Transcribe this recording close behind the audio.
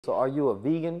So are you a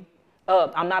vegan?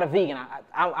 I'm not a vegan.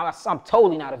 I'm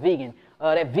totally not a vegan.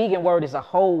 That vegan word is a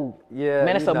whole,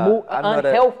 man, it's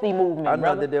unhealthy movement, I know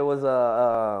brother. that there was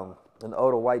an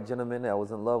older white gentleman that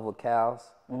was in love with cows.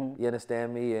 You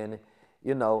understand me? And,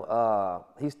 you know,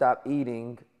 he stopped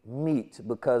eating meat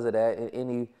because of that and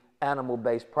any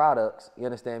animal-based products. You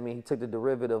understand me? He took the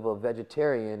derivative of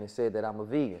vegetarian and said that I'm a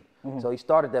vegan. So he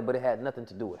started that, but it had nothing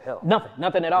to do with health.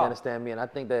 Nothing at all. You understand me? And I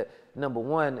think that, number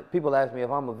one, people ask me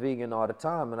if I'm a vegan all the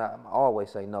time, and I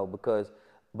always say no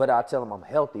but I tell them I'm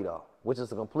healthy though, which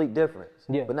is a complete difference.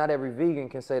 Yeah. But not every vegan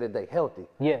can say that they're healthy.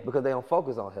 Yeah. Because they don't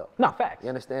focus on health. No, facts. You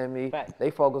understand me? Facts. They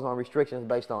focus on restrictions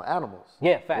based on animals.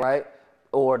 Yeah, facts. Right?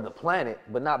 Or the planet,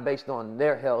 but not based on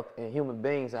their health and human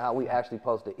beings and how we actually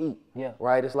supposed to eat. Yeah.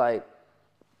 Right? It's like,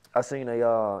 I seen do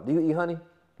you eat honey?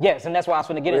 Yes, and that's what I was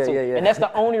going to get into. Yeah. And that's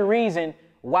the only reason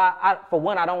why, for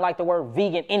one, I don't like the word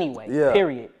vegan anyway,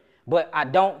 period. But I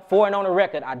don't, for and on the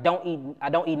record, I don't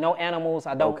eat no animals.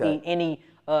 I don't eat any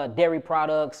dairy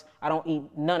products. I don't eat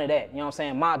none of that. You know what I'm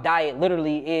saying? My diet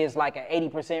literally is like an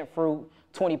 80% fruit,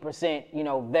 20%, you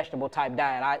know, vegetable type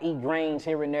diet. I eat grains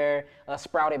here and there,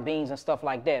 sprouted beans and stuff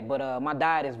like that. But my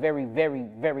diet is very, very,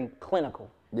 very clinical.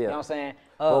 Yeah. You know what I'm saying?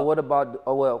 Well, what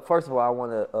about, well, first of all, I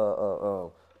want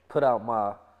to put out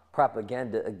my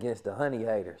propaganda against the honey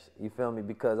haters. You feel me?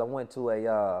 Because I went to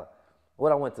a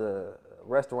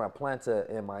restaurant Planta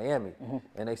in Miami,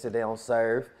 and they said they don't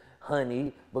serve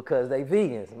honey because they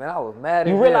vegans. Man, I was mad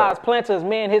as hell. You realize Planta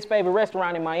is his favorite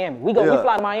restaurant in Miami. We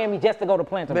fly to Miami just to go to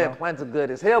Planta, man, bro. Planta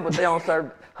good as hell, but they don't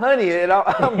serve honey. And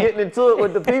I'm getting into it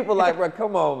with the people like, bro,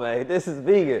 come on, man, this is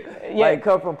vegan. Yeah. Like,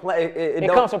 come from plants. It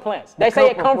comes from plants. They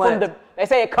say it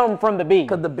come from the bees.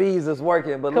 Because the bees is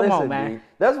working. But come listen, on, man. B,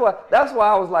 that's why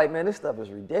I was like, man, this stuff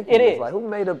is ridiculous. It is. Like, who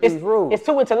made up these rules? It's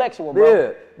too intellectual, bro.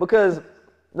 Yeah, because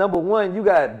number one, you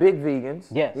got big vegans,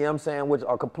 yes. You know what I'm saying, which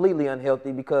are completely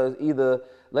unhealthy because either,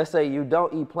 let's say you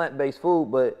don't eat plant-based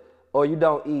food, or you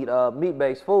don't eat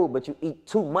meat-based food, but you eat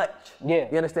too much. Yeah.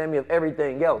 You understand me, of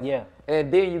everything else. Yeah.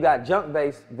 And then you got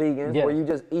junk-based vegans where you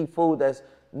just eat food that's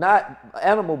not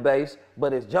animal-based,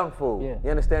 but it's junk food. Yeah. You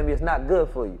understand me? It's not good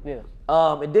for you. Yeah.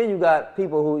 And then you got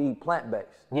people who eat plant-based.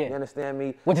 Yeah. You understand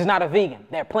me? Which is not a vegan.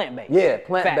 They're plant-based. Yeah,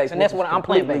 plant-based. And that's what I'm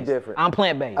plant-based. Different. I'm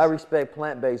plant-based. I respect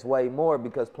plant-based way more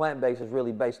because plant-based is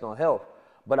really based on health.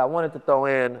 But I wanted to throw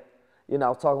in, you know, I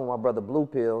was talking with my brother Blue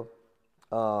Pill,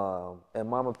 and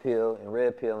Mama Pill, and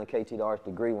Red Pill, and KT the Arts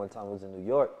Degree one time I was in New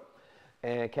York,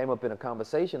 and came up in a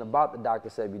conversation about the Dr.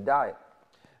 Sebi diet.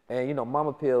 And, you know,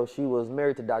 Mama Pill, she was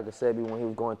married to Dr. Sebi when he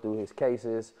was going through his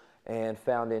cases and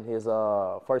found in his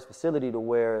first facility to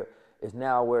where is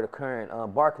now where the current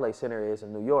Barclay Center is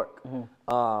in New York.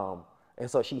 And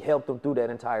so she helped him through that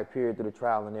entire period, through the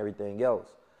trial and everything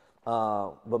else.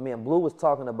 But me and Blue was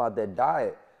talking about that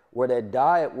diet, where that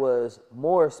diet was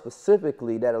more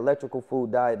specifically that electrical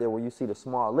food diet there where you see the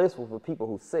small list was for people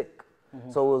who's sick.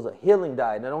 So it was a healing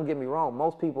diet. Now don't get me wrong,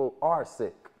 most people are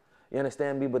sick. You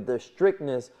understand me? But the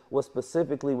strictness was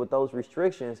specifically with those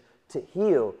restrictions to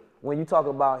heal. When you talk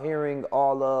about hearing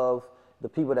all of the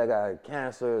people that got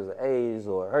cancers, or AIDS,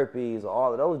 or herpes, or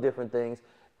all of those different things,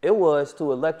 it was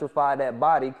to electrify that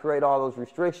body, create all those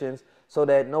restrictions so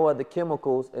that no other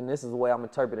chemicals, and this is the way I'm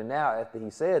interpreting now after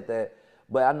he said that,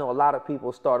 but I know a lot of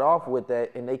people start off with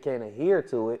that and they can't adhere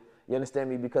to it, you understand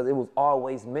me, because it was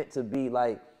always meant to be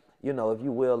like, you know, if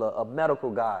you will, a medical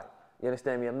guide. You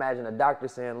understand me? Imagine a doctor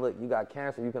saying, look, you got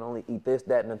cancer, you can only eat this,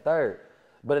 that, and the third.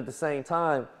 But at the same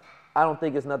time, I don't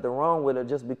think there's nothing wrong with it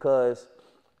just because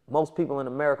most people in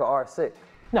America are sick.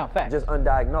 No, fact. Just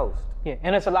undiagnosed. Yeah,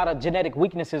 and there's a lot of genetic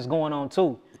weaknesses going on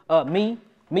too. Me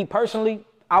personally,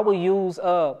 I will use,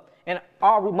 and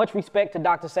all much respect to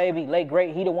Dr. Sebi, late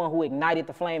great, he the one who ignited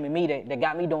the flame in me that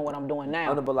got me doing what I'm doing now.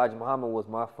 Honorable Elijah Muhammad was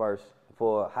my first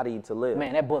for How to Eat to Live.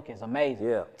 Man, that book is amazing.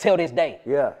 Yeah. Till this day.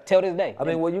 Yeah. Till this day. I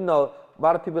mean, well, you know, a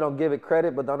lot of people don't give it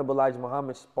credit, but the Honorable Elijah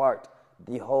Muhammad sparked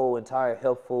the whole entire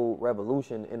health food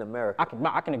revolution in America.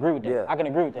 I can agree with that. Yeah. I can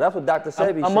agree with that. That's what Dr.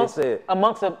 Sebi said.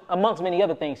 Amongst many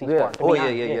other things he sparked. Oh,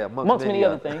 yeah. Amongst many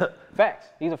other things. Facts.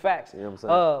 These are facts. You know what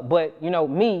I'm saying? But, you know,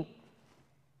 me,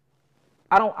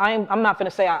 I'm not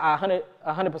gonna say I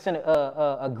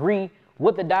 100% agree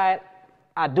with the diet.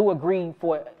 I do agree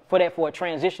for a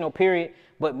transitional period.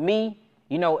 But me,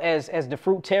 you know, as the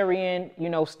fruitarian, you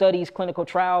know, studies clinical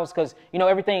trials, because, you know,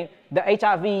 everything, the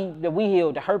HIV that we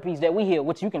heal, the herpes that we heal,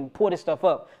 which you can pull this stuff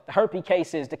up, the herpes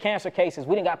cases, the cancer cases,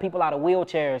 we done got people out of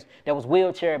wheelchairs that was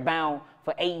wheelchair bound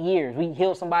for 8 years. We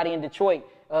healed somebody in Detroit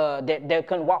that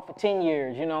couldn't walk for 10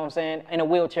 years, you know what I'm saying, in a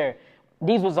wheelchair.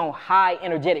 These was on high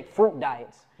energetic fruit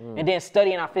diets. And then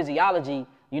studying our physiology,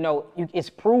 you know, it's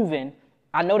proven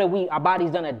I know that our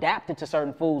body's done adapted to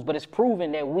certain foods, but it's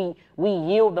proven that we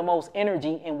yield the most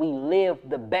energy and we live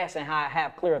the best and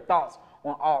have clear thoughts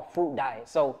on all fruit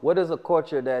diets. So what is a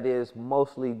culture that is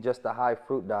mostly just a high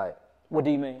fruit diet? What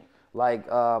do you mean? Like,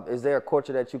 is there a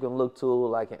culture that you can look to,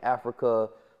 like in Africa,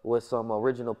 with some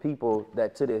original people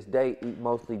that to this day eat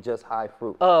mostly just high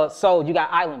fruit? So you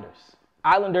got islanders.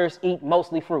 Islanders eat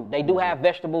mostly fruit. They do have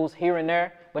vegetables here and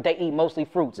there, but they eat mostly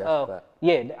fruits.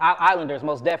 Yeah, islanders,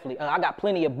 most definitely. I got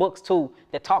plenty of books, too,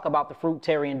 that talk about the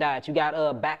fruitarian diet. You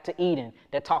got Back to Eden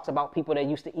that talks about people that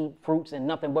used to eat fruits and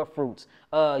nothing but fruits.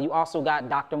 You also got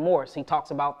Dr. Morse. He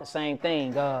talks about the same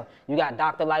thing. You got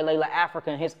Dr. Layla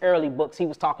Africa in his early books. He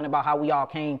was talking about how we all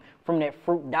came from that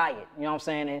fruit diet. You know what I'm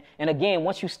saying? And again,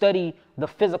 once you study the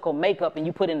physical makeup and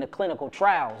you put in the clinical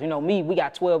trials, you know, we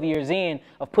got 12 years in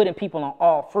of putting people on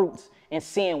all fruits and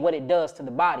seeing what it does to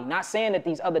the body. Not saying that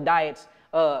these other diets,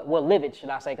 live it, should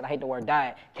I say, because I hate the word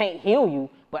diet, can't heal you,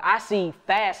 but I see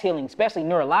fast healing, especially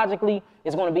neurologically,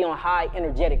 is going to be on high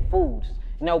energetic foods.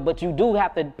 You know, but you do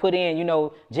have to put in, you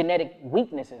know, genetic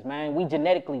weaknesses, man. We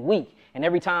genetically weak. And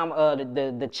every time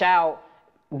the child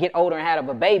get older and have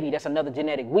a baby, that's another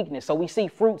genetic weakness. So we see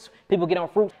fruits, people get on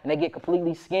fruits and they get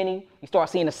completely skinny. You start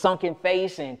seeing a sunken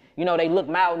face and, you know, they look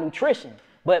malnutrition.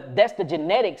 But that's the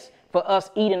genetics for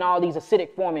us eating all these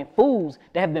acidic forming foods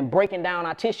that have been breaking down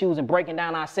our tissues and breaking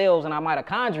down our cells and our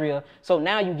mitochondria. So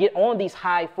now you get on these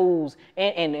high foods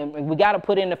and we got to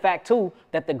put in the fact too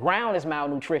that the ground is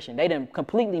malnutrition. They done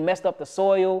completely messed up the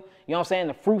soil. You know what I'm saying?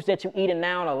 The fruits that you eating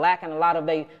now are lacking a lot of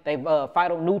they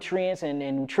phytonutrients and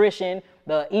nutrition.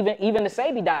 Even the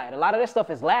Sabi diet, a lot of that stuff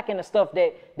is lacking the stuff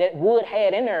that wood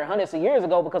had in there hundreds of years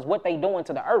ago because what they doing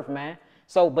to the earth, man.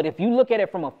 So, but if you look at it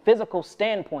from a physical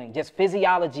standpoint, just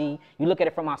physiology, you look at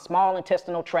it from our small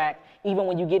intestinal tract, even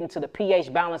when you get into the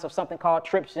pH balance of something called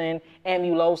trypsin,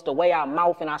 amylose, the way our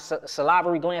mouth and our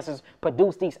salivary glands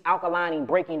produce these alkalining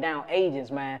breaking down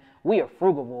agents, man, we are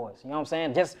frugivores. You know what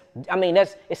I'm saying?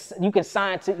 You can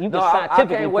scientifically prove it. I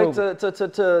can't wait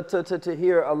to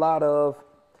hear a lot of,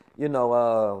 you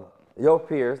know, your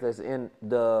peers that's in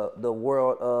the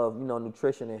world of, you know,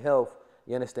 nutrition and health.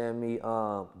 You understand me?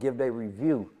 Give their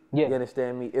review. Yeah. You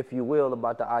understand me? If you will,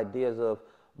 about the ideas of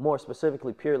more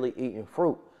specifically purely eating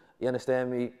fruit. You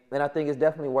understand me? And I think it's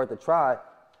definitely worth a try.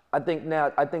 I think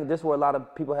this is where a lot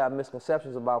of people have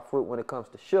misconceptions about fruit when it comes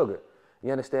to sugar.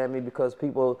 You understand me? Because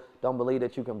people don't believe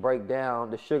that you can break down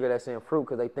the sugar that's in fruit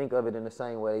because they think of it in the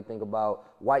same way they think about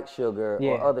white sugar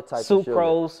or other types of sugar.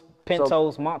 Sucrose,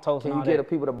 pentose, maltose, Can you get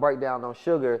people to break down on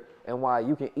sugar and why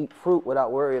you can eat fruit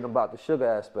without worrying about the sugar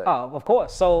aspect? Of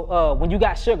course. So when you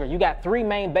got sugar, you got three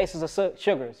main bases of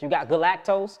sugars. You got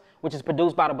galactose, which is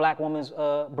produced by the black woman's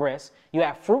breast. You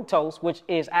have fructose, which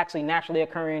is actually naturally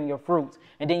occurring in your fruits.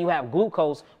 And then you have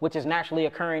glucose, which is naturally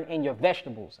occurring in your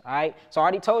vegetables. All right. So I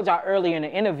already told y'all earlier in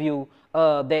the interview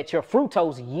that your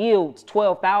fructose yields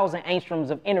 12,000 angstroms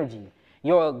of energy.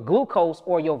 Your glucose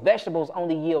or your vegetables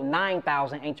only yield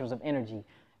 9,000 angstroms of energy.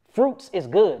 Fruits is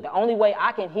good. The only way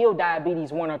I can heal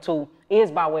diabetes 1 or 2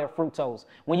 is by way of fructose.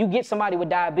 When you get somebody with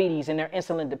diabetes and they're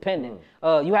insulin dependent,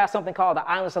 you have something called the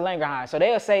islands of Langerhans. So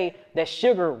they'll say that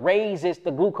sugar raises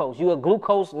the glucose. You a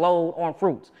glucose load on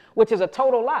fruits, which is a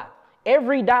total lie.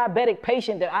 Every diabetic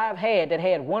patient that I've had that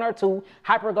had 1 or 2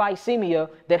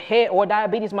 hyperglycemia or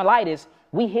diabetes mellitus,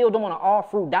 we healed them on an all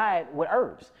fruit diet with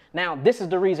herbs. Now, this is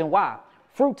the reason why.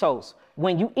 Fructose.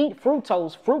 When you eat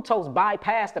fructose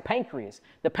bypass the pancreas.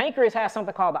 The pancreas has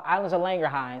something called the islands of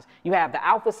Langerhans. You have the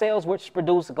alpha cells, which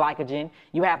produce glycogen.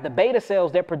 You have the beta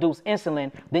cells that produce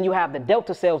insulin. Then you have the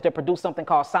delta cells that produce something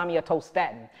called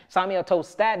somatostatin.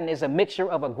 Somatostatin is a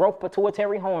mixture of a growth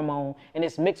pituitary hormone, and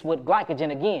it's mixed with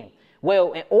glycogen again.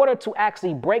 Well, in order to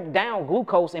actually break down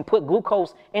glucose and put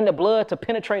glucose in the blood to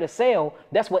penetrate a cell,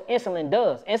 that's what insulin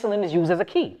does. Insulin is used as a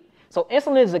key. So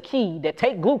insulin is a key that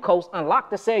take glucose, unlock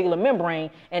the cellular membrane,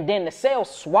 and then the cell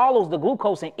swallows the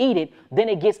glucose and eat it. Then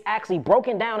it gets actually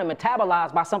broken down and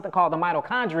metabolized by something called the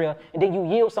mitochondria, and then you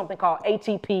yield something called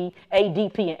ATP,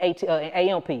 ADP, and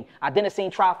AMP,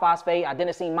 adenosine triphosphate,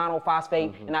 adenosine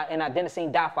monophosphate, and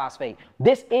adenosine diphosphate.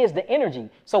 This is the energy.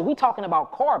 So we talking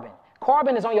about carbon.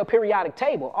 Carbon is on your periodic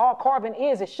table. All carbon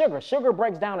is sugar. Sugar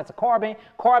breaks down into carbon.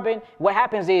 Carbon, what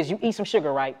happens is you eat some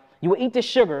sugar, right? You will eat the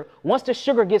sugar. Once the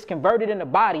sugar gets converted in the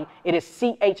body, it is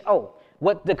CHO.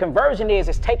 What the conversion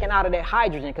is taken out of that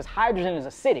hydrogen because hydrogen is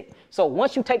acidic. So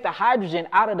once you take the hydrogen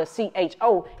out of the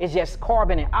CHO, it's just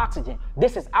carbon and oxygen.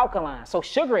 This is alkaline. So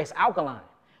sugar is alkaline.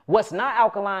 What's not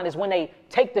alkaline is when they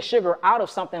take the sugar out of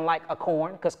something like a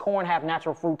corn, because corn have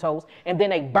natural fructose, and then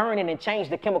they burn it and change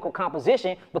the chemical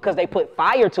composition because they put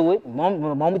fire to it. The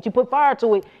moment you put fire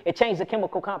to it, it changes the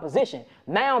chemical composition.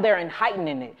 Now they're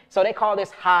heightening it. So they call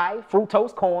this high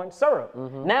fructose corn syrup.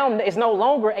 Now it's no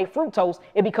longer a fructose,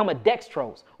 it becomes a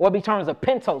dextrose, or it becomes a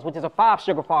pentose, which is a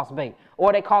 5-sugar phosphate,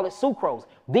 or they call it sucrose.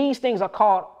 These things are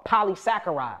called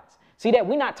polysaccharides. See that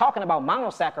we're not talking about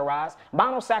monosaccharides.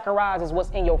 Monosaccharides is what's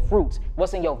in your fruits,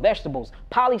 what's in your vegetables.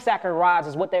 Polysaccharides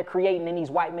is what they're creating in these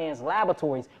white man's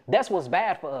laboratories. That's what's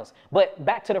bad for us. But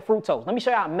back to the fructose. Let me show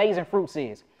you how amazing fruits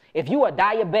is. If you are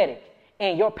diabetic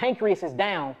and your pancreas is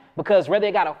down because whether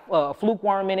it got a fluke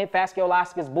worm in it,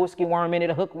 Fascioloscus bushki worm in it,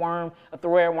 a hookworm, a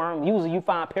thread worm, usually you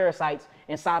find parasites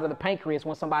inside of the pancreas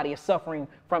when somebody is suffering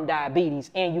from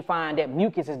diabetes, and you find that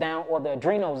mucus is down or the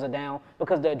adrenals are down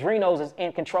because the adrenals is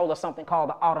in control of something called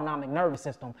the autonomic nervous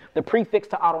system. The prefix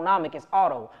to autonomic is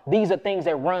auto. These are things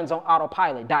that runs on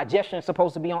autopilot. Digestion is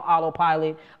supposed to be on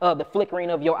autopilot. The flickering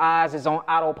of your eyes is on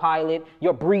autopilot.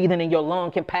 Your breathing and your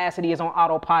lung capacity is on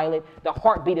autopilot. The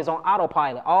heartbeat is on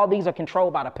autopilot. All these are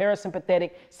controlled by the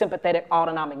parasympathetic, sympathetic,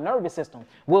 autonomic nervous system.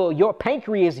 Well, your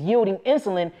pancreas yielding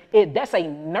insulin, that's a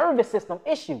nervous system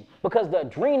issue because the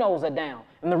adrenals are down.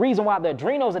 And the reason why the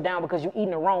adrenals are down because you're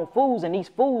eating the wrong foods, and these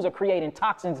foods are creating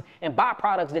toxins and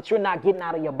byproducts that you're not getting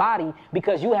out of your body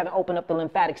because you haven't opened up the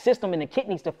lymphatic system and the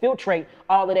kidneys to filtrate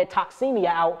all of that toxemia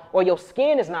out, or your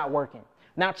skin is not working.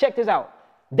 Now check this out.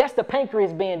 That's the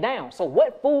pancreas being down. So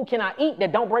what food can I eat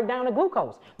that don't break down the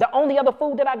glucose? The only other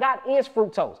food that I got is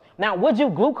fructose. Now, would you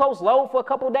glucose load for a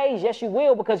couple of days? Yes, you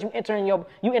will, because you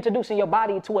introducing your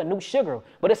body to a new sugar.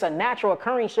 But it's a natural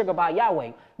occurring sugar by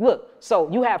Yahweh. Look,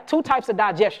 so you have two types of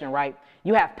digestion, right?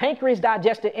 You have pancreas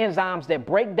digested enzymes that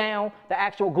break down the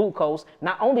actual glucose.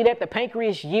 Not only that, the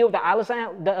pancreas yield the islets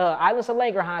of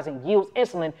Langerhans and yields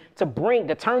insulin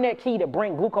to turn that key to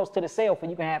bring glucose to the cell so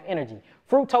you can have energy.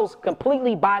 Fructose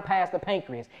completely bypass the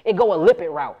pancreas. It go a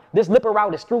lipid route. This lipid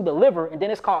route is through the liver, and then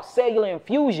it's called cellular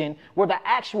infusion, where the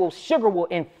actual sugar will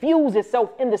infuse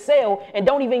itself in the cell and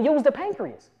don't even use the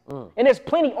pancreas. And there's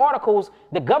plenty articles,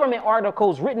 the government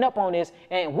articles written up on this,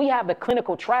 and we have the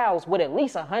clinical trials with at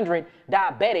least 100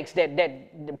 diabetics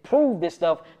that prove this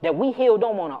stuff, that we healed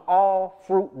them on an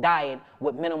all-fruit diet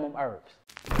with minimum herbs.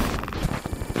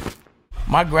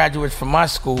 My graduates from my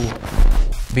school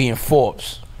being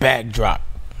Forbes, bag drop.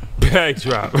 Bag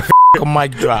drop. A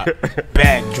mic drop,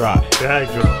 bag drop. Bag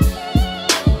drop.